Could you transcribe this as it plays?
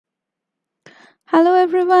Hello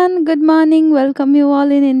everyone, good morning. Welcome you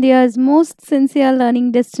all in India's most sincere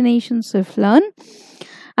learning destination, Swiflearn.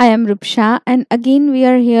 I am Rupsa, and again we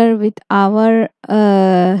are here with our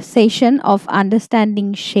session of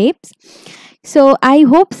understanding shapes. So I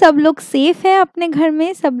hope सब लोग safe है अपने घर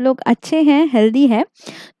में, सब लोग अच्छे हैं, हेल्दी है।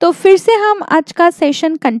 तो फिर से हम आज का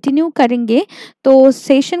सेशन कंटिन्यू करेंगे। तो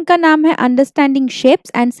सेशन का नाम है understanding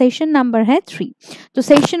shapes and session number है 3। तो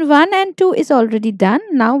session 1 and 2 is already done.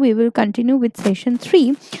 Now we will continue with session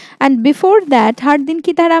 3 and before that हर दिन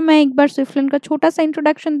की तरह मैं एक बार स्विफ्टलर्न का छोटा सा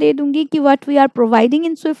इंट्रोडक्शन दे दूंगी कि व्हाट वी आर प्रोवाइडिंग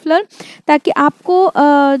इन स्विफ्टलर्न, ताकि आपको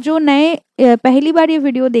जो नए पहली बार ये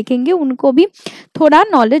वीडियो देखेंगे उनको भी थोड़ा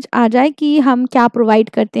नॉलेज आ जाए कि हम क्या प्रोवाइड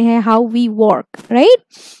करते हैं, how we work, right.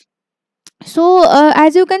 So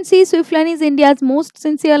as you can see, Swiflearn is India's most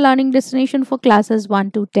sincere learning destination for classes 1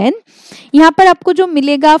 to 10. यहाँ पर आपको जो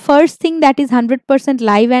मिलेगा, first thing that is 100%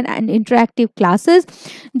 live and interactive classes,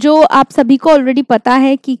 जो आप सभी को ऑलरेडी पता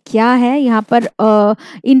है कि क्या है। यहाँ पर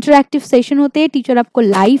इंटरैक्टिव सेशन होते हैं, टीचर आपको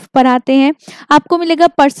लाइव पढ़ाते हैं। आपको मिलेगा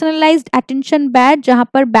पर्सनलाइज्ड अटेंशन बैच, जहाँ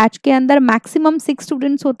पर बैच के अंदर मैक्सिमम 6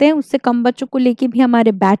 स्टूडेंट्स होते हैं, उससे कम बच्चों को लेके भी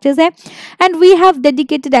हमारे बैचेस है। And we have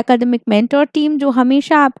dedicated academic mentor team, जो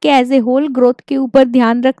हमेशा आपके एज ए होल ग्रोथ के ऊपर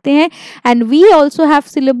ध्यान रखते हैं। And we also have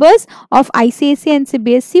syllabus of ICSE and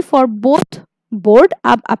CBSE for both board.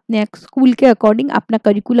 आप अपने स्कूल के अकॉर्डिंग अपना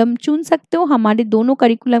करिकुलम चुन सकते हो, हमारे दोनों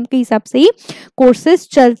करिकुलम के हिसाब से ही कोर्सेज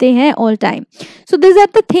चलते हैं all time. So this are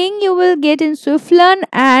the thing you will get in स्विफ्टलर्न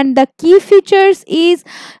and the key features is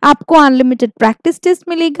आपको अनलिमिटेड प्रैक्टिस टेस्ट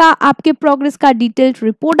मिलेगा, आपके प्रोग्रेस का डिटेल्ड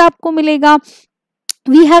रिपोर्ट आपको मिलेगा।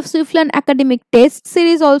 We have स्विफ्टलर्न academic test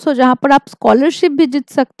series also, जहां पर आप स्कॉलरशिप भी जीत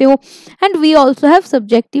सकते हो। And we also have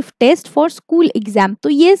subjective test for school exam. तो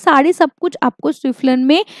ये सारे सब कुछ आपको स्विफ्टलर्न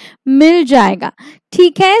में मिल जाएगा,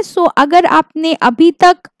 ठीक है। सो अगर आपने अभी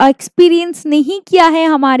तक एक्सपीरियंस नहीं किया है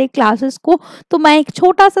हमारे क्लासेस को, तो मैं एक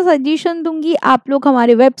छोटा सा सजेशन दूंगी, आप लोग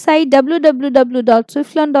हमारे वेबसाइट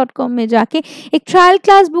www.swiflearn.com में जाके एक ट्रायल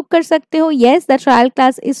क्लास बुक कर सकते हो। Yes, the trial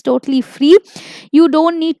class is totally free, you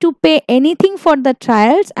don't need to pay anything for the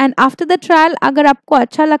trials. And after the trial अगर आपको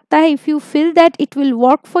अच्छा लगता है, if you feel that it will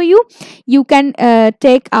work for you, you can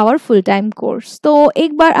take our full time course. तो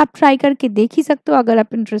एक बार आप try करके देख ही सकते हो अगर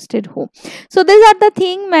आप इंटरेस्टेड हो। So this are the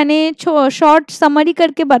thing, मैंने शॉर्ट समरी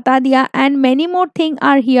करके बता दिया। And many more thing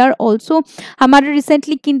are here also. हमारे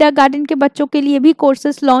रिसेंटली किंडरगार्टन के बच्चों के लिए भी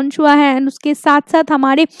कोर्सेस लॉन्च हुआ है। एंड उसके साथ साथ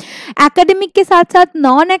हमारे एकेडमिक के साथ साथ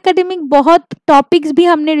नॉन एकेडमिक बहुत टॉपिक्स भी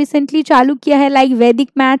हमने रिसेंटली चालू किया है, लाइक वैदिक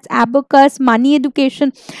maths, abacus, money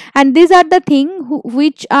education. And this are the thing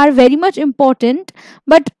which are very much important.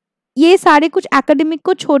 But ये सारे कुछ एकेडमिक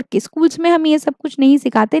को छोड़ के स्कूल्स में हम ये सब कुछ नहीं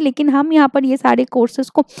सिखाते, लेकिन हम यहाँ पर ये सारे कोर्सेज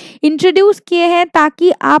को इंट्रोड्यूस किए हैं,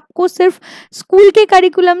 ताकि आपको सिर्फ स्कूल के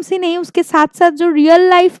करिकुलम से नहीं, उसके साथ साथ जो रियल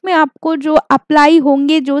लाइफ में आपको जो अप्लाई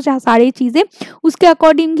होंगे जो सारी चीज़ें, उसके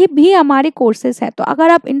अकॉर्डिंग भी हमारे कोर्सेज है। तो अगर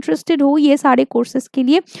आप इंटरेस्टेड हो ये सारे कोर्सेज के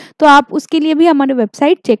लिए, तो आप उसके लिए भी हमारे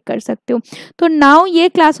वेबसाइट चेक कर सकते हो। तो नाउ ये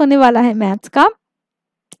क्लास होने वाला है मैथ्स का,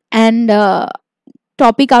 एंड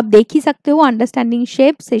टॉपिक आप देख ही सकते हो, अंडरस्टैंडिंग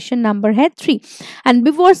शेप, सेशन नंबर है 3। एंड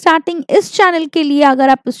बिफोर स्टार्टिंग इस चैनल के लिए, अगर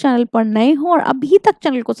आप इस चैनल पर नए हो और अभी तक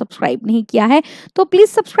चैनल को सब्सक्राइब नहीं किया है, तो please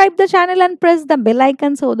subscribe the channel and press the bell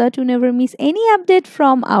icon so that you never miss any update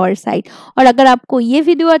from our side. और अगर आपको ये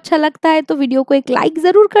वीडियो अच्छा लगता है तो वीडियो को एक लाइक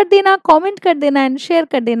जरूर कर देना, कॉमेंट कर देना एंड शेयर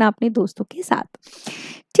कर देना अपने दोस्तों के साथ,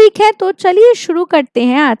 ठीक है। तो चलिए शुरू करते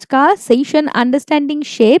हैं आज का session understanding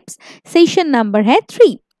shapes, session number है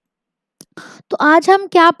 3। तो आज हम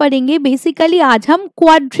क्या पढ़ेंगे, बेसिकली आज हम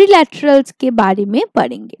क्वाड्रिलैटरल्स के बारे में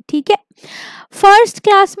पढ़ेंगे, ठीक है। फर्स्ट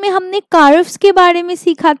क्लास में हमने कर्व्स के बारे में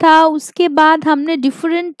सीखा था, उसके बाद हमने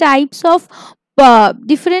डिफरेंट टाइप्स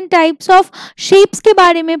ऑफ शेप्स के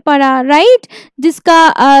बारे में पढ़ा, राइट,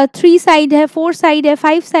 जिसका 3 साइड है, 4 साइड है,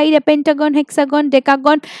 5 साइड है, पेंटागन, हेक्सागन,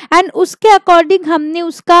 डेकागन। एंड उसके अकॉर्डिंग हमने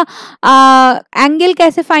उसका एंगल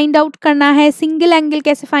कैसे फाइंड आउट करना है, सिंगल एंगल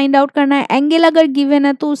कैसे फाइंड आउट करना है, एंगल अगर गिवन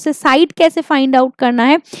है तो उससे साइड कैसे फाइंड आउट करना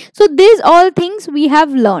है। So this all things we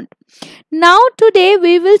have learned. Now today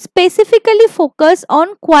we will specifically focus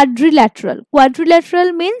on quadrilateral.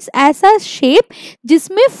 Quadrilateral means ऐसा shape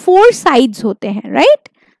जिसमें 4 sides होते हैं, right?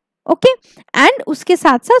 Okay? And उसके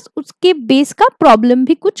साथ साथ उसके बेस का प्रॉब्लम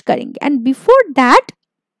भी कुछ करेंगे। And before that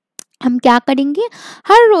हम क्या करेंगे,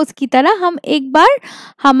 हर रोज की तरह हम एक बार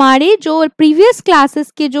हमारे जो प्रीवियस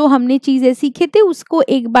क्लासेस के जो हमने चीजें सीखे थे उसको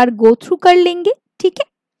एक बार गो थ्रू कर लेंगे, ठीक है।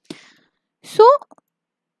 So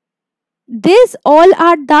this all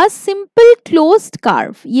are the simple closed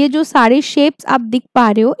curve. ये जो सारे शेप्स आप दिख पा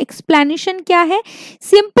रहे हो, एक्सप्लेनेशन क्या है?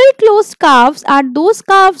 Simple closed curves are those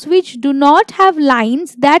curves which do not have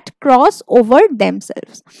lines that cross over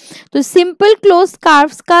themselves. तो सिंपल क्लोज्ड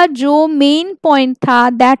कर्व्स का जो मेन पॉइंट था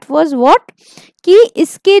दैट वाज व्हाट, कि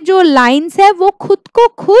इसके जो लाइंस है वो खुद को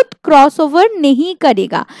खुद क्रॉस ओवर नहीं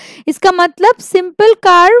करेगा। इसका मतलब सिंपल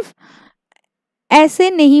कर्व ऐसे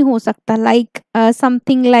नहीं हो सकता, लाइक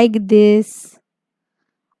समथिंग लाइक दिस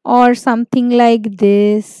और something like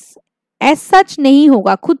this, as such नहीं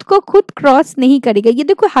होगा, खुद को खुद क्रॉस नहीं करेगा। ये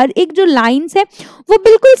देखो हर एक जो लाइंस है वो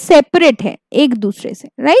बिल्कुल सेपरेट है एक दूसरे से,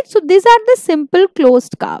 right? So this are the simple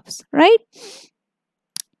closed curves, right?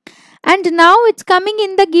 And now it's coming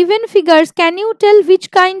in the given figures. Can you tell which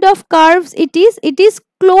kind of curves it is? It is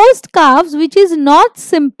closed curves which is not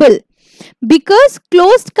simple. Because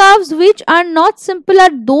closed curves which are not simple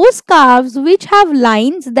are those curves which have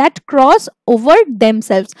lines that cross over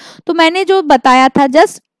themselves. तो मैंने जो बताया था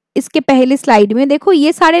just इसके पहले slide में, देखो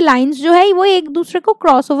ये सारे लाइंस जो है वो एक दूसरे को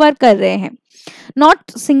क्रॉस ओवर कर रहे हैं,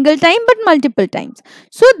 not single time but multiple times.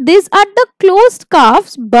 So these are the closed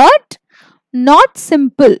curves but not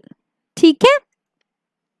simple. ठीक है?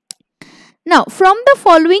 Now from the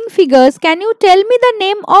following figures, can you tell me the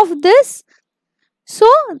name of this? So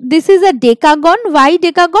this is a decagon. Why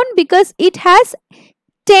decagon? Because it has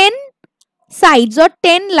 10 sides or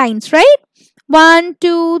 10 lines, right? 1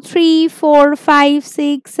 2 3 4 5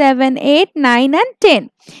 6 7 8 9 and 10.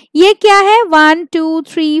 ये क्या है? 1 2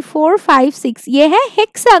 3 4 5 6, ये है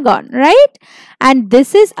hexagon, right? And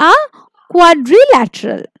this is a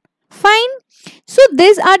quadrilateral. Fine. So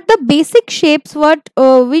these are the basic shapes what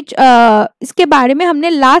which इसके बारे में हमने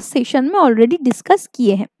last session में already discuss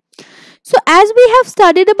किए हैं. So as we have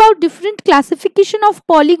studied about different classification of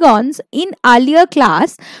polygons in earlier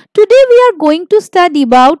class, today we are going to study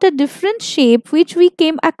about a different shape which we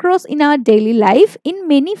came across in our daily life in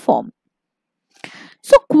many form.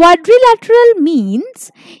 So quadrilateral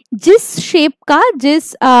means जिस shape का,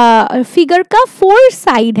 जिस figure का 4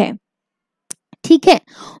 side है, ठीक है,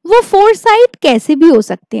 वो 4 side कैसे भी हो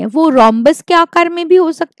सकते हैं, वो रोम्बस के आकार में भी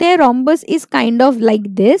हो सकते हैं. Rhombus is kind of like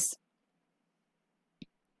this,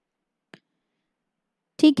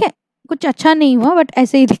 ठीक है, कुछ अच्छा नहीं हुआ बट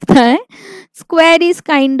ऐसे ही दिखता है. Square is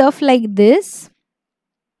kind of like this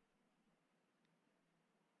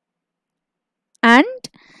and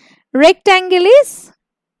rectangle is,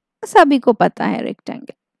 सभी को पता है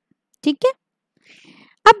रेक्टेंगल, ठीक है.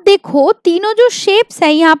 अब देखो तीनों जो शेप्स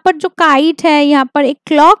है, यहाँ पर जो काइट है, यहाँ पर एक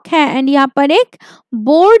क्लॉक है एंड यहाँ पर एक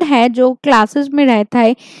बोर्ड है जो क्लासेस में रहता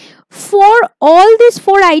है. For all this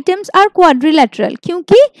 4 items are quadrilateral,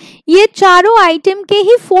 क्योंकि ये चारों आइटम के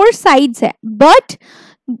ही 4 साइड्स है, but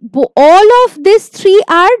all of this 3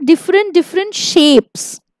 are different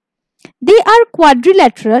shapes. They are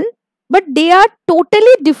quadrilateral but they are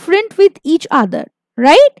totally different with each other,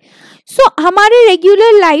 right? सो हमारे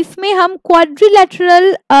रेगुलर लाइफ में हम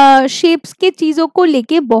क्वाड्रिलेटरल शेप्स के चीजों को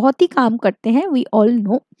लेके बहुत ही काम करते हैं, we all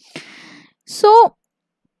know. So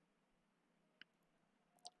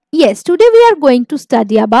yes, today we are going to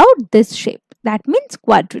study about this shape, that means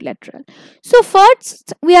quadrilateral. So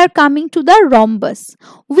first we are coming to the rhombus.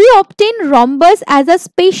 We obtain rhombus as a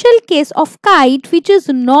special case of kite which is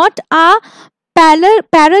not a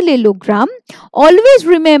parallelogram. Always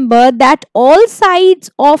remember that all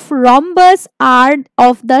sides of rhombus are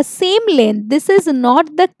of the same length. This is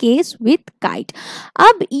not the case with kite.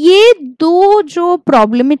 अब ये दो जो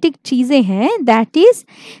problematic चीजें हैं, that is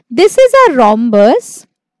this is a rhombus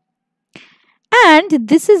and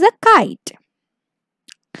this is a kite.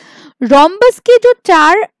 Rhombus के जो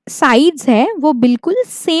 4 sides है वो बिल्कुल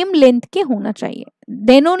सेम लेंथ के होना चाहिए,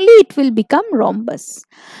 then only it will become rhombus.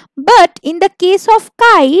 But in the case of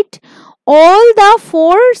kite, all the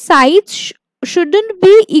 4 sides shouldn't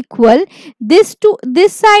be equal. This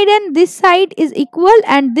side and this side is equal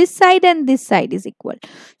and this side and this side is equal.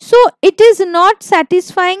 So it is not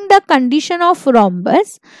satisfying the condition of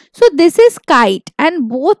rhombus. So this is kite and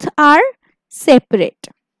both are separate.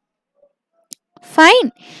 Fine.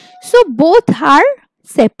 So both are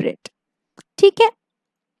separate. ठीक है.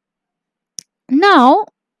 Now,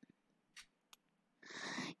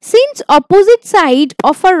 since opposite side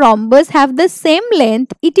of a rhombus have the same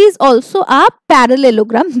length, it is also a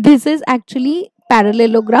parallelogram. This is actually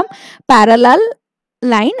parallelogram, parallel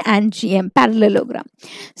line and GM, parallelogram.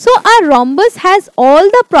 So a rhombus has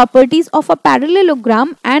all the properties of a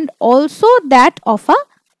parallelogram and also that of a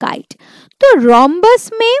kite. तो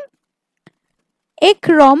rhombus में एक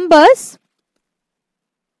rhombus,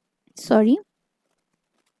 sorry,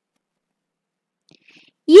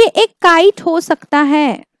 ये एक kite हो सकता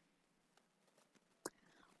है.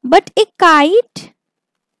 but a kite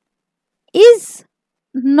is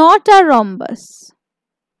not a rhombus.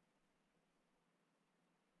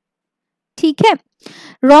 ठीक है,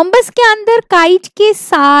 रोम्बस के अंदर काइट के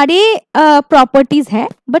सारे प्रॉपर्टीज है,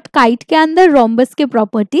 बट काइट के अंदर रोम्बस के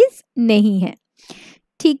प्रॉपर्टीज नहीं है.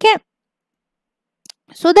 ठीक है,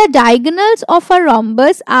 so the diagonals of a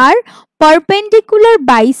rhombus are perpendicular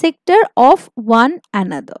bisector of one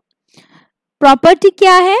another. Property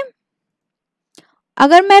क्या है?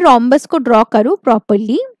 अगर मैं रोम्बस को ड्रॉ करूं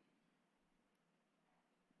properly,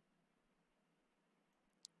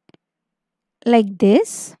 like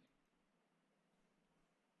this,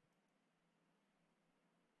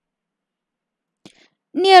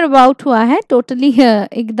 near about हुआ है, टोटली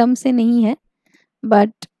एकदम से नहीं है,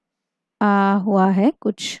 बट हुआ है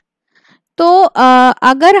कुछ. तो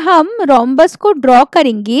अगर हम रोम्बस को ड्रॉ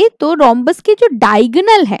करेंगे तो रोम्बस की जो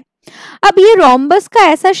डायगोनल है, अब ये रोम्बस का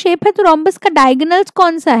ऐसा शेप है तो रोम्बस का डायगोनल्स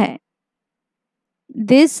कौन सा है?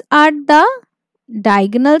 This are the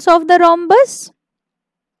diagonals of the rhombus,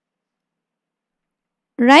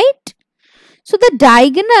 right? So the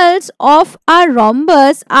diagonals of a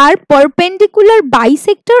rhombus are perpendicular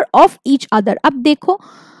bisector of each other. अब देखो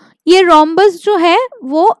ये rhombus जो है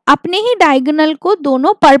वो अपने ही diagonal को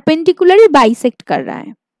दोनों perpendicularly bisect कर रहा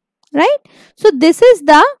है, right? So this is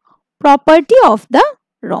the property of the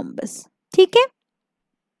rhombus. ठीक है,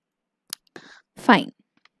 fine.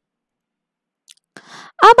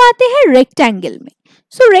 अब आते हैं rectangle में.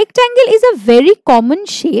 So rectangle is a very common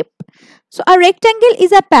shape. So a rectangle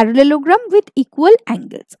is a parallelogram with equal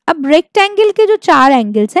angles. अब rectangle के जो 4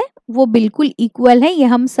 angles है वो बिल्कुल equal है, ये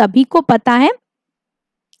हम सभी को पता है,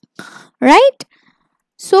 right?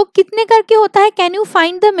 So कितने करके होता है? Can you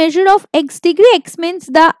find the measure of x degree? X means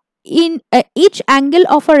the in each angle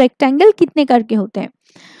of a rectangle कितने करके होते हैं?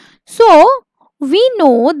 So we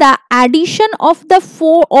know the addition of the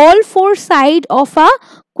all four side of a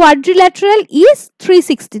quadrilateral is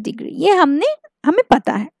 360 degree. ये हमें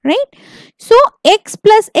पता है, right? So x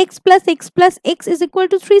plus x plus x plus x is equal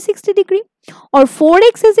to 360 degree, और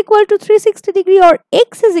 4x is equal to 360 degree, और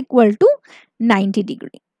x is equal to 90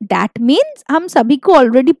 degree. That means हम सभी को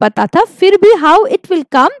already पता था, फिर भी how it will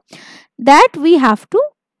come that we have to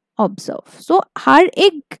observe. So हर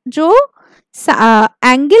एक जो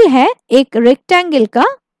एंगल है एक रेक्टेंगल का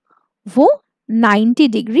वो 90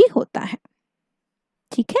 डिग्री होता है.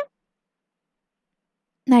 ठीक है,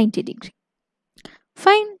 90 डिग्री.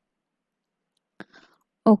 Fine,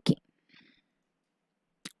 okay.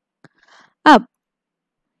 अब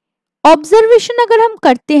ऑब्जर्वेशन अगर हम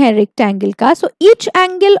करते हैं रेक्टेंगल का, so each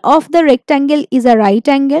angle of the rectangle is a right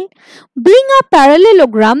angle. Being a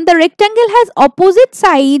parallelogram, the rectangle has opposite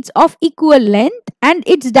sides of equal length and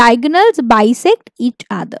it's diagonals bisect each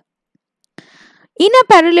other. In a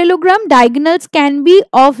parallelogram, diagonals can be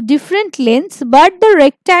of different lengths, but the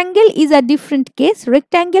rectangle is a different case.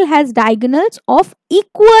 Rectangle has diagonals of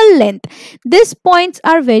equal length. These points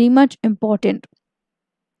are very much important.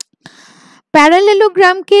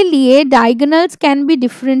 Parallelogram के लिए diagonals can be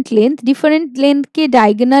different length के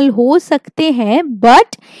diagonal हो सकते हैं,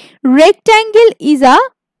 but rectangle is a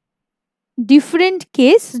different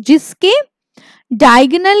case जिसके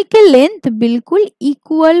diagonal के length बिल्कुल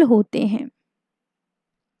equal होते हैं.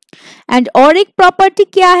 एंड और एक प्रॉपर्टी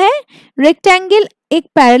क्या है? रेक्टेंगल एक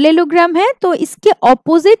पैरेललोग्राम है तो इसके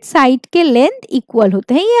ऑपोजिट साइड के लेंथ इक्वल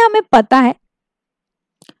होते हैं, ये हमें पता है.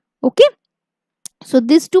 Okay, so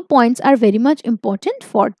this 2 points are very much important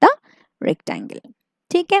for the rectangle.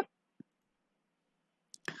 ठीक है,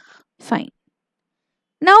 फाइन.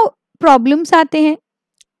 नाउ प्रॉब्लम्स आते हैं.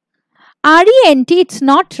 RENT, it's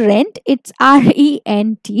not rent, it's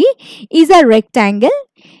RENT, is a rectangle.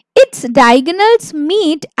 Its diagonals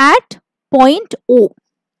meet at point O.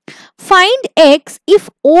 Find x if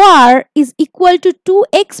OR is equal to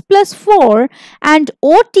 2x plus 4 and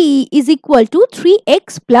OT is equal to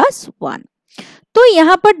 3x plus 1. तो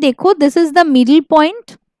यहाँ पर देखो, this is the middle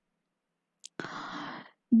point.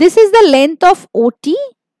 This is the length of OT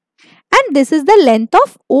and this is the length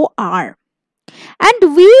of OR. And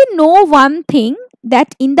we know one thing,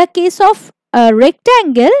 that in the case of a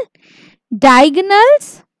rectangle,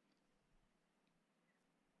 diagonals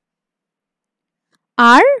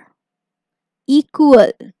are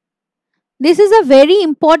equal. This is a very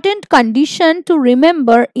important condition to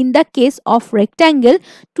remember in the case of rectangle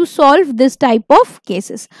to solve this type of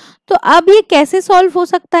cases. तो अब ये कैसे solve हो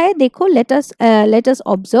सकता है? देखो, let us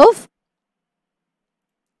observe.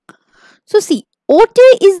 So see, OT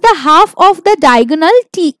is the half of the diagonal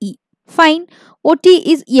TE. Fine. OT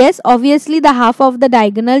is, yes, obviously the half of the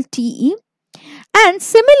diagonal TE. And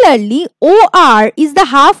similarly, OR is the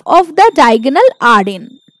half of the diagonal RN.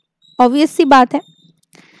 Obvious सी बात है।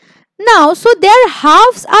 Now so there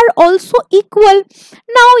halves are also equal.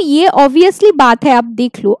 Now ये obviously बात है, आप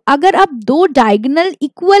देख लो, अगर आप दो डायगोनल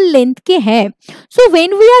इक्वल लेंथ के हैं, so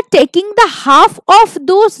when we are taking the half of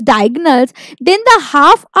those diagonals then the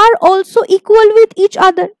half are also equal with each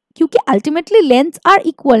other, क्योंकि अल्टीमेटली लेंथ्स आर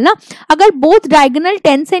इक्वल ना। अगर both diagonal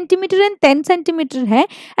 10 centimetre and 10 centimetre है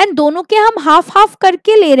and दोनों के हम half half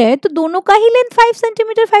करके ले रहे हैं, तो दोनों का ही लेंथ 5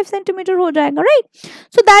 सेंटीमीटर हो जाएगा, right.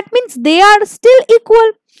 So that means they are still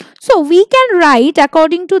equal. So we can write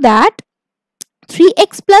according to that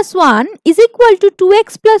 3x plus 1 is equal to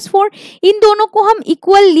 2x plus 4. इन दोनों को हम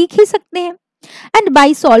equal लिख ही सकते हैं। And by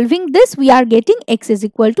solving this we are getting x is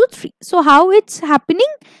equal to 3. So how it's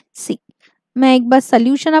happening? See, मैं एक बार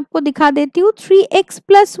solution आपको दिखा देती हूँ। 3x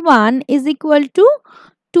plus 1 is equal to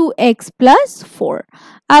 2x plus 4.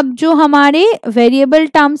 अब जो हमारे variable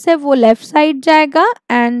terms है वो left side जाएगा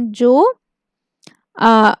and जो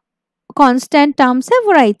कांस्टेंट टर्म्स है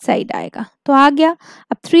वो राइट साइड आएगा, तो आ गया।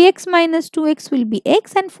 अब 3x minus 2x will be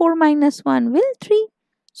x and 4 minus 1 will 3.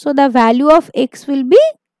 So the value of x will be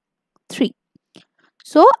 3.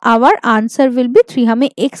 So our answer will be 3. हमें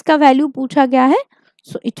x का वैल्यू पूछा गया है,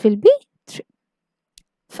 so it will be 3.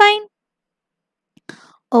 Fine.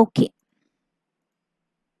 Okay.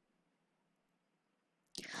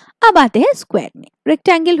 अब आते हैं स्क्वायर में।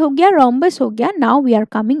 रेक्टेंगल हो गया, रोम्बस हो गया, now we are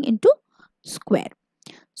coming into square.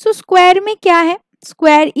 So square में क्या है?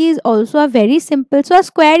 Square is also a very simple. So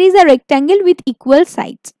square is a rectangle with equal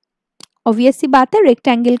sides. Obvious सी बात है,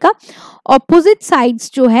 रेक्टेंगल का ऑपोजिट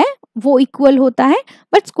साइड्स जो है वो इक्वल होता है,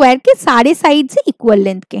 बट स्क्वायर के सारे साइड्स इक्वल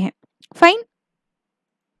लेंथ के हैं। Fine.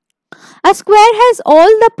 A square has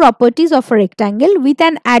all the properties of a rectangle with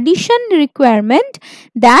an addition requirement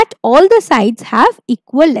that all the sides have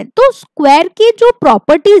equal length. तो स्क्वायर के जो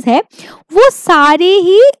प्रॉपर्टीज है वो सारे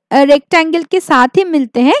ही रेक्टेंगल के साथ ही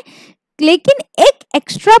मिलते हैं, लेकिन एक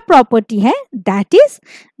एक्स्ट्रा प्रॉपर्टी है, that is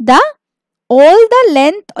the all the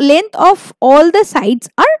length of all the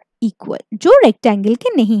sides are equal, जो रेक्टेंगल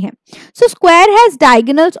के नहीं है। So square has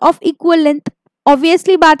diagonals of equal length.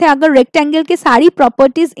 Obviously बात है, अगर रेक्टेंगल के सारी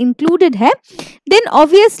प्रॉपर्टीज इंक्लूडेड है देन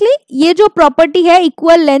ऑब्वियसली ये जो प्रॉपर्टी है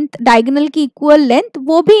इक्वल लेंथ, डायगोनल की इक्वल लेंथ,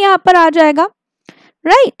 वो भी यहाँ पर आ जाएगा,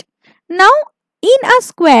 right. Now in a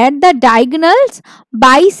square the diagonals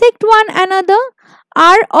bisect one another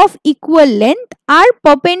are of equal length are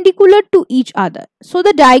perpendicular to each other. So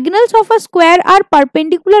the diagonals of a square are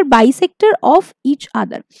perpendicular bisector of each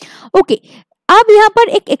other. Okay, अब यहाँ पर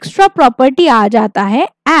एक extra property आ जाता है,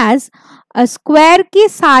 as square के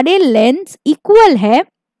सारे lengths equal है,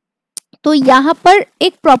 तो यहाँ पर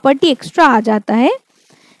एक प्रॉपर्टी एक्स्ट्रा आ जाता है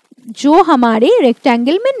जो हमारे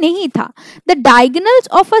रेक्टेंगल में नहीं था। The diagonals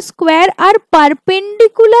of a square are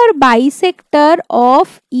perpendicular bisector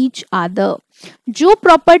of each other. जो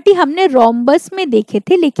प्रॉपर्टी हमने रोम्बस में देखे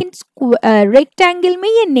थे, लेकिन रेक्टेंगल में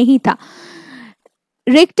ये नहीं था।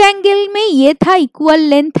 रेक्टेंगल में ये था इक्वल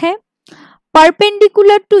लेंथ है,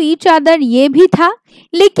 परपेंडिकुलर टू ईच अदर ये भी था,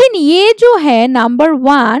 लेकिन ये जो है नंबर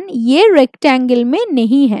 1 ये रेक्टेंगल में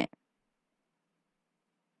नहीं है।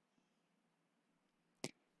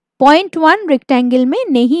 पॉइंट 1 रेक्टेंगल में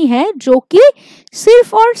नहीं है, जो कि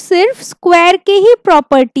सिर्फ और सिर्फ स्क्वायर के ही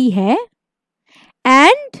प्रॉपर्टी है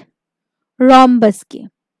एंड रोम्बस के।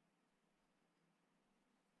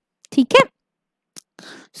 ठीक है,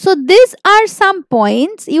 so this are some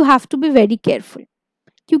points you have to be very careful,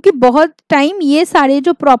 क्योंकि बहुत टाइम ये सारे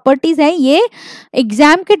जो प्रॉपर्टीज हैं ये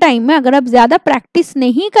एग्जाम के टाइम में अगर आप ज्यादा प्रैक्टिस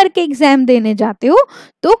नहीं करके एग्जाम देने जाते हो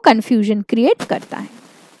तो कंफ्यूजन क्रिएट करता है।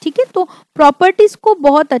 ठीक है, तो प्रॉपर्टीज को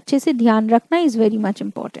बहुत अच्छे से ध्यान रखना is very much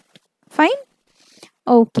important. Fine,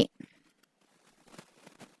 okay.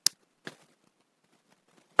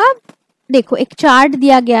 अब देखो एक चार्ट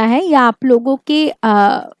दिया गया है, या आप लोगों के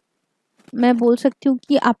मैं बोल सकती हूँ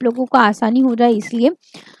कि आप लोगों को आसानी हो जाए इसलिए।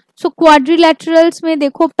 सो क्वाड्रिलेटरल्स में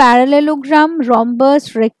देखो parallelogram,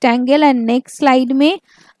 rhombus, rectangle and next slide में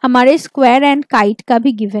हमारे स्क्वायर एंड काइट का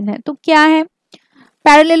भी गिवन है। तो क्या है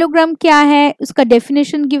पैरेललोग्राम, क्या है उसका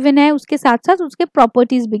डेफिनेशन गिवन है, उसके साथ साथ उसके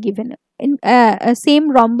प्रॉपर्टीज भी गिवन है।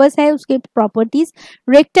 सेम रोम्बस है उसके प्रॉपर्टीज,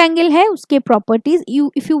 रेक्टेंगल है उसके properties.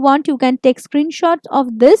 You if you want you can take screenshot of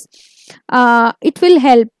this, it will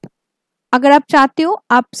help. अगर आप चाहते हो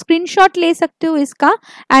आप स्क्रीनशॉट ले सकते हो इसका,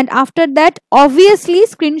 and after that obviously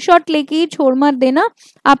screenshot लेके ही छोड़ मत देना,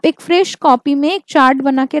 आप एक फ्रेश कॉपी में एक चार्ट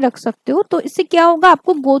बना के रख सकते हो। तो इससे क्या होगा,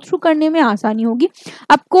 आपको गो थ्रू करने में आसानी होगी।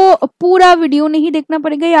 आपको पूरा वीडियो नहीं देखना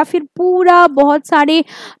पड़ेगा, या फिर पूरा बहुत सारे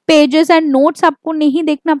पेजेस एंड नोट्स आपको नहीं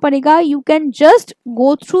देखना पड़ेगा। You can just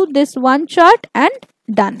go through this one chart and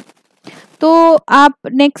done. तो आप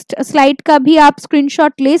नेक्स्ट स्लाइड का भी आप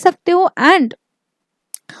स्क्रीनशॉट ले सकते हो, and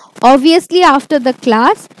obviously after the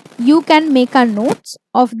class you can make a notes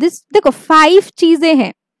of this. देखो 5 चीजें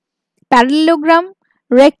हैं, parallelogram,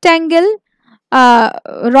 rectangle,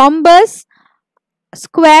 rhombus,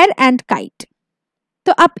 square and kite.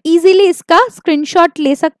 तो आप इजीली इसका स्क्रीनशॉट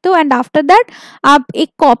ले सकते हो एंड आफ्टर दैट आप एक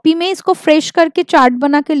कॉपी में इसको फ्रेश करके चार्ट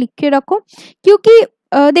बना के लिख के रखो, क्योंकि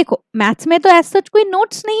देखो मैथ्स में तो ऐसा सच कोई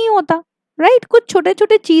नोट्स नहीं होता, राइट। कुछ छोटे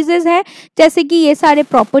छोटे चीजेस हैं, जैसे कि ये सारे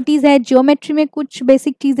प्रॉपर्टीज है, जियोमेट्री में कुछ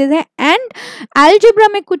बेसिक चीजेस हैं एंड अलजेब्रा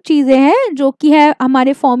में कुछ चीजें हैं जो कि है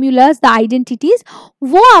हमारे फॉर्मूलाज, द आइडेंटिटीज,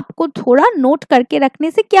 वो आपको थोड़ा नोट करके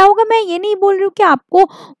रखने से क्या होगा। मैं ये नहीं बोल रही हूँ कि आपको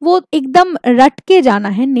वो एकदम रट के जाना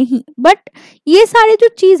है, नहीं, बट ये सारे जो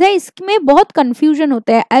चीज है इसमें बहुत कंफ्यूजन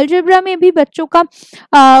होता है। अलजेब्रा में भी बच्चों का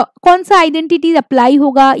कौन सा आइडेंटिटी अप्लाई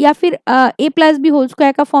होगा, या फिर ए प्लस बी होल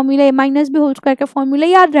स्क्वायर का फॉर्मूला, ए माइनस बी होल स्क्वायर का फॉर्मूला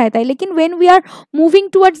याद रहता है, लेकिन when we are moving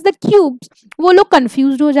towards the cubes वो लोग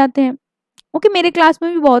कंफ्यूज्ड हो जाते हैं। ओके, मेरे क्लास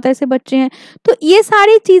में भी बहुत ऐसे बच्चे हैं। तो ये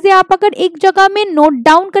सारी चीजें आप अगर एक जगह में नोट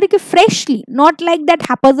डाउन करके फ्रेशली, नॉट लाइक दैट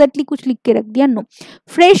हैपोजेटली कुछ लिख के रख दिया, नो,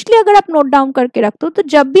 फ्रेशली अगर आप नोट डाउन करके रखते हो तो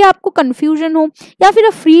जब भी आपको कंफ्यूजन हो या फिर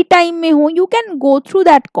फ्री टाइम में हो, you can go through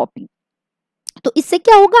that copy. तो इससे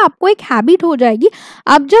क्या होगा, आपको एक हैबिट हो जाएगी।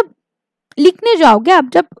 आप जब लिखने जाओगे, आप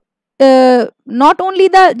जब not only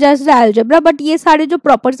the just the algebra but ये सारे जो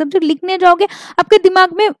प्रॉपर सब्जेक्ट लिखने जाओगे, आपके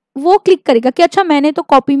दिमाग में वो क्लिक करेगा कि अच्छा मैंने तो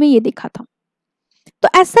कॉपी में ये देखा था। तो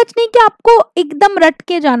ऐसा सच नहीं कि आपको एकदम रट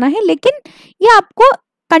के जाना है, लेकिन ये आपको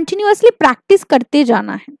कंटिन्यूअसली प्रैक्टिस करते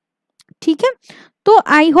जाना है, ठीक है। तो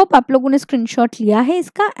आई होप आप लोगों ने स्क्रीनशॉट लिया है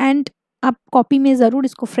इसका एंड आप कॉपी में जरूर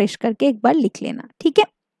इसको फ्रेश करके एक बार लिख लेना, ठीक है।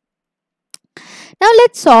 Now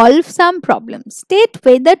let's solve some problems. State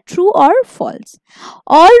whether true or false.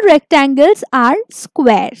 All rectangles are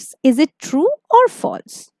squares. Is it true or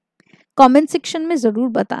false? Comment section में जरूर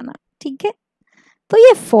बताना, ठीक है। तो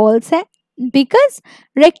ये false है, because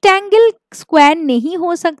rectangle square नहीं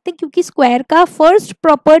हो सकते, क्योंकि square का first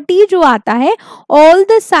property जो आता है, all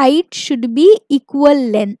the sides should be equal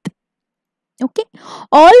length. Okay.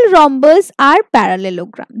 All rhombus are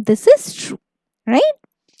parallelogram. This is true, right?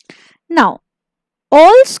 Now,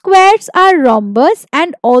 all squares are rhombus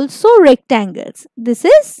and also rectangles. This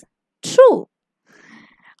is true.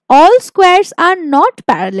 All squares are not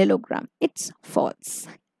parallelogram. It's false.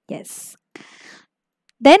 Yes.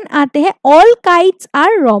 Then आते हैं all kites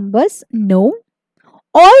are rhombus. No.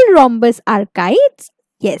 All rhombus are kites.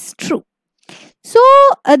 Yes, true. So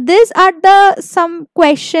these are the some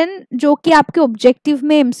question जो कि आपके objective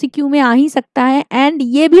में MCQ में आ ही सकता है and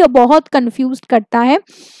ये भी बहुत कंफ्यूज करता है।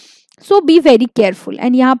 सो बी वेरी केयरफुल।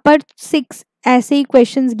 एंड यहाँ पर 6 ऐसे ही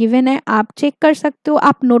क्वेश्चंस गिवन है, आप चेक कर सकते हो,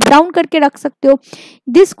 आप नोट डाउन करके रख सकते हो।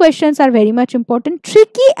 This questions are very much important,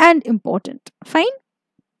 tricky and important. Fine,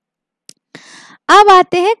 अब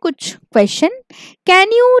आते हैं कुछ question.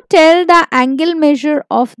 Can you tell the angle measure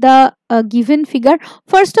of the given figure.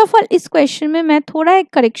 First of all इस क्वेश्चन में मैं थोड़ा एक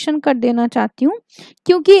करेक्शन कर देना चाहती हूँ,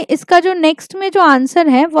 क्योंकि इसका जो नेक्स्ट में जो आंसर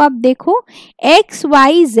है वो आप देखो, एक्स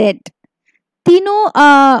वाई जेड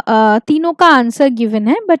तीनों का आंसर गिवन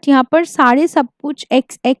है, बट यहाँ पर सारे सब कुछ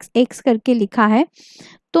एक्स एक्स एक्स करके लिखा है।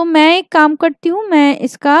 तो मैं एक काम करती हूँ, मैं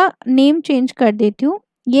इसका नेम चेंज कर देती हूँ।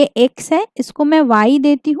 ये एक्स है, इसको मैं वाई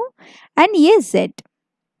देती हूँ एंड ये जेड।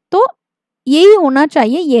 तो यही होना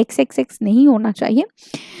चाहिए, ये एक्स एक्स एक्स नहीं होना चाहिए।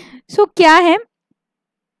 सो क्या है,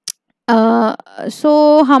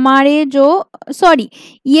 हमारे जो सॉरी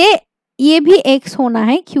ये भी एक्स होना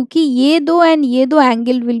है, क्योंकि ये दो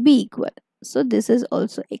angle will be equal. So this is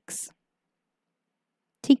also x.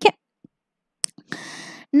 ठीक है।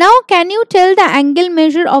 Now can you tell the angle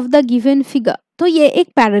measure of the given figure? तो ये एक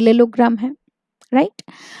पैरेललोग्राम है, राइट।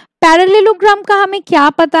 पैरेललोग्राम का हमें क्या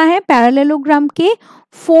पता है, पैरेललोग्राम के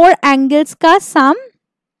 4 एंगल्स का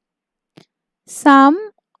sum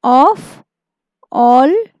of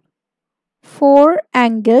all 4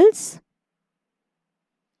 angles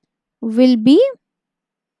will be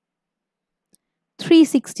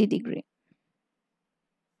 360 degree.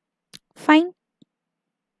 Fine.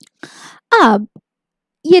 अब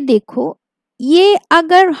ये देखो, ये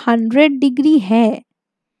अगर 100 डिग्री है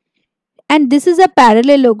and this is a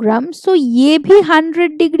parallelogram, सो ये भी 100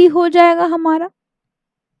 डिग्री हो जाएगा हमारा,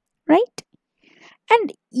 राइट।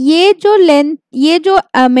 एंड ये जो लेंथ, ये जो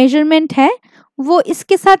मेजरमेंट है वो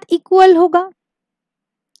इसके साथ इक्वल होगा,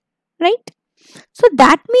 right. So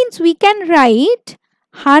that means we can write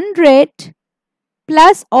 100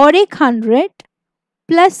 plus और एक 100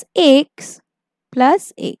 plus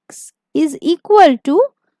x is equal to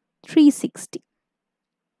 360.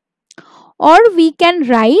 Or we can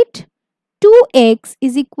write 2x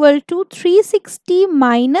is equal to 360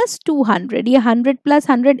 minus 200, ये 100 प्लस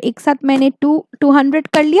 100 एक साथ मैंने 200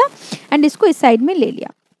 कर लिया एंड इसको इस साइड में ले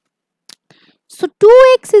लिया. सो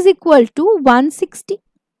 2x इज इक्वल टू 160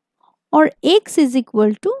 और x is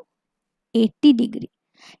equal to 80 degree.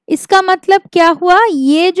 इसका मतलब क्या हुआ,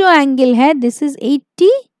 ये जो एंगल है this is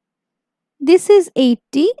 80, this is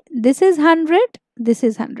 80, this is 100, this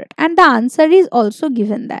is 100 and the answer is also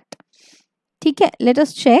given that. ठीक है, let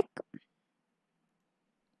us check.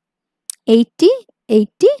 80,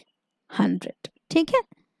 80, 100. ठीक है,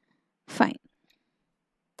 fine.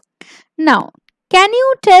 Now, can you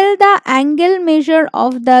tell the angle measure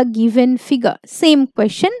of the given figure? Same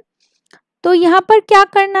question. तो यहाँ पर क्या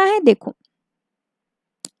करना है, देखो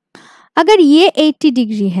अगर ये 80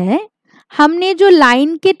 डिग्री है, हमने जो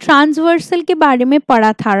लाइन के ट्रांसवर्सल के बारे में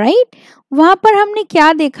पढ़ा था राइट, वहां पर हमने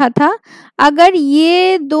क्या देखा था, अगर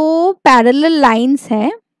ये दो पैरेलल लाइंस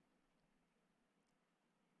है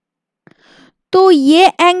तो ये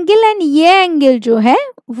एंगल एंड ये एंगल जो है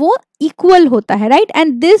वो इक्वल होता है right,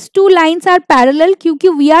 and this two lines are parallel क्योंकि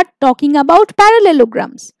we are talking about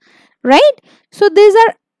parallelograms right. So this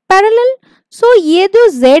are parallel, सो ये जो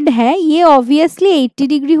z है ये ऑब्वियसली 80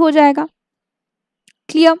 डिग्री हो जाएगा.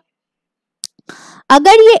 क्लियर.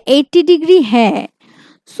 अगर ये 80 डिग्री है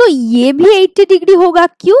सो ये भी 80 डिग्री होगा.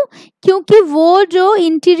 क्यों? क्योंकि वो जो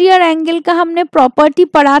इंटीरियर एंगल का हमने प्रॉपर्टी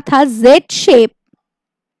पढ़ा था Z शेप,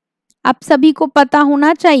 आप सभी को पता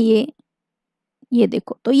होना चाहिए. ये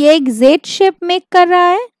देखो, तो ये एक Z शेप मेक कर रहा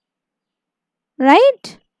है राइट,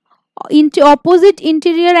 ऑपोजिट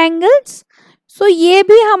इंटीरियर एंगल्स. सो ये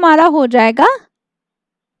भी हमारा हो जाएगा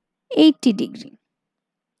 80 डिग्री.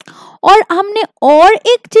 और हमने और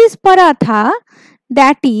एक चीज पढ़ा था,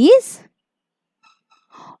 that is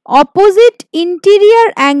opposite interior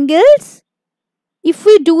angles, if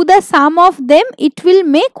we do the sum of them it will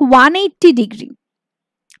make 180 degree.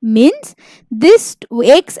 Means this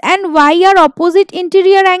x and y are opposite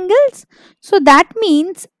interior angles, so that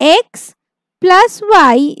means x plus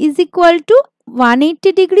y is equal to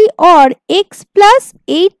 180 degree or x plus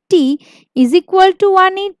 80 is equal to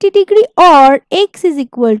 180 degree or x is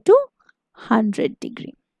equal to 100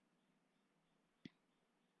 degree.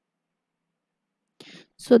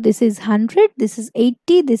 So this is 100, this is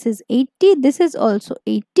 80, this is 80, this is also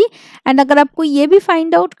 80 and अगर आपको ये भी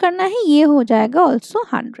find out करना है ये हो जाएगा also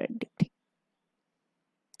 100 degree.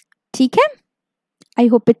 ठीक है, I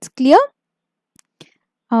hope it's clear.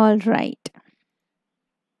 All right,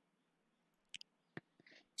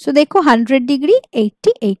 सो देखो 100 डिग्री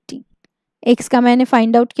 80 80, x का मैंने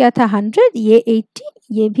फाइंड आउट किया था 100, ये 80,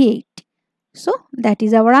 ये भी 80. So that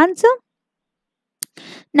is our answer.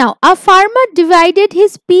 Now, a farmer divided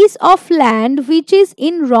his piece of land which is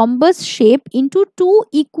in rhombus shape into two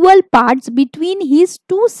equal parts between his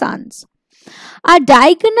two sons. A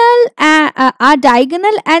diagonal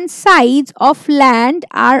and sides of land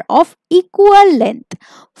are of equal length.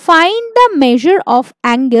 Find the measure of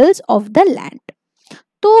angles of the land.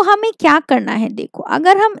 तो हमें क्या करना है, देखो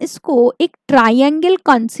अगर हम इसको एक ट्रायंगल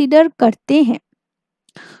कंसीडर करते हैं,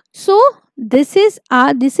 so this is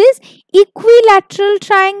equilateral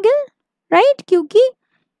triangle right, क्योंकि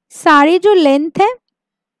सारे जो लेंथ है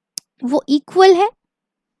वो इक्वल है.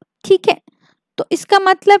 ठीक है, तो इसका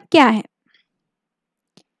मतलब क्या है,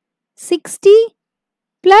 60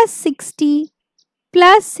 plus 60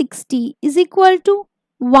 plus 60 is equal to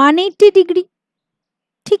 180 degree.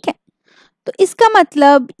 ठीक है, तो इसका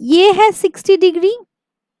मतलब ये है 60 डिग्री,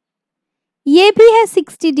 ये भी है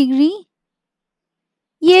 60 डिग्री,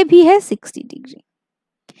 ये भी है 60 डिग्री.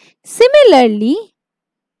 सिमिलरली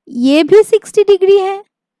ये भी 60 डिग्री है,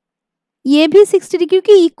 ये भी 60 डिग्री,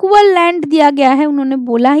 क्योंकि इक्वल लेंथ दिया गया है, उन्होंने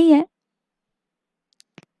बोला ही है.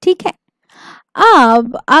 ठीक है,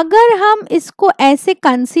 अब अगर हम इसको ऐसे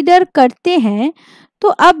कंसीडर करते हैं तो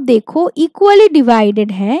अब देखो इक्वली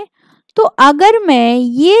डिवाइडेड है, तो अगर मैं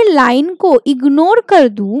ये लाइन को इग्नोर कर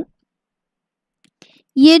दूं,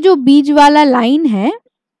 ये जो बीच वाला लाइन है,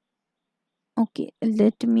 ओके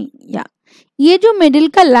लेट मी ये जो मिडिल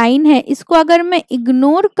का लाइन है इसको अगर मैं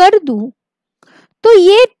इग्नोर कर दूं तो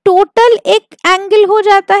ये टोटल एक एंगल हो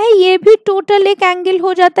जाता है, ये भी टोटल एक एंगल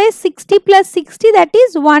हो जाता है. 60 plus 60 that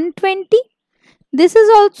is 120. This is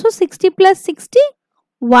also 60 plus 60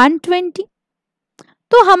 120.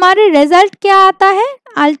 तो हमारे रिजल्ट क्या आता है,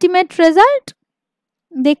 अल्टीमेट रिजल्ट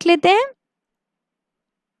देख लेते हैं.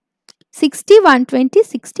 60 120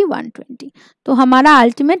 60 120, तो हमारा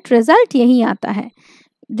अल्टीमेट रिजल्ट यही आता है.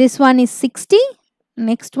 This one is 60,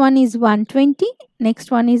 next one is 120,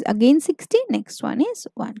 next one is again 60, next one is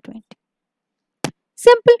 120.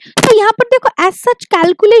 Simple. तो यहाँ पर देखो एज सच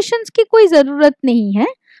कैलकुलेशंस की कोई जरूरत नहीं है,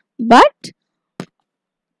 बट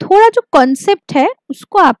थोड़ा जो कॉन्सेप्ट है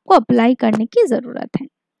उसको आपको अप्लाई करने की जरूरत है.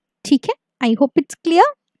 ठीक है, I hope it's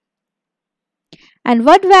clear. And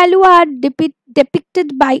what value are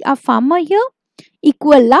depicted by a farmer here?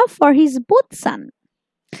 Equal love for his both son.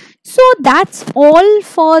 So that's all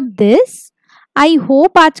for this. I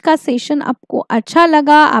hope आज का सेशन आपको अच्छा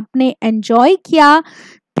लगा, आपने एंजॉय किया.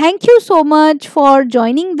 Thank you so much for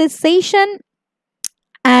joining this session.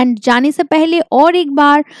 And जाने से पहले और एक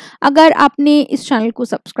बार, अगर आपने इस चैनल को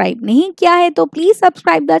सब्सक्राइब नहीं किया है तो please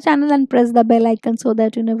subscribe the channel and press the bell icon so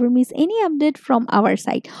that you never miss any update from our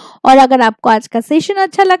side. और अगर आपको आज का सेशन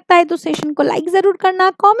अच्छा लगता है तो सेशन को लाइक जरूर करना,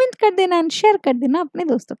 कमेंट कर देना एंड शेयर कर देना अपने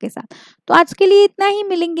दोस्तों के साथ. तो आज के लिए इतना ही,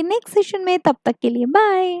 मिलेंगे नेक्स्ट सेशन में. तब तक के लिए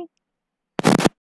बाय.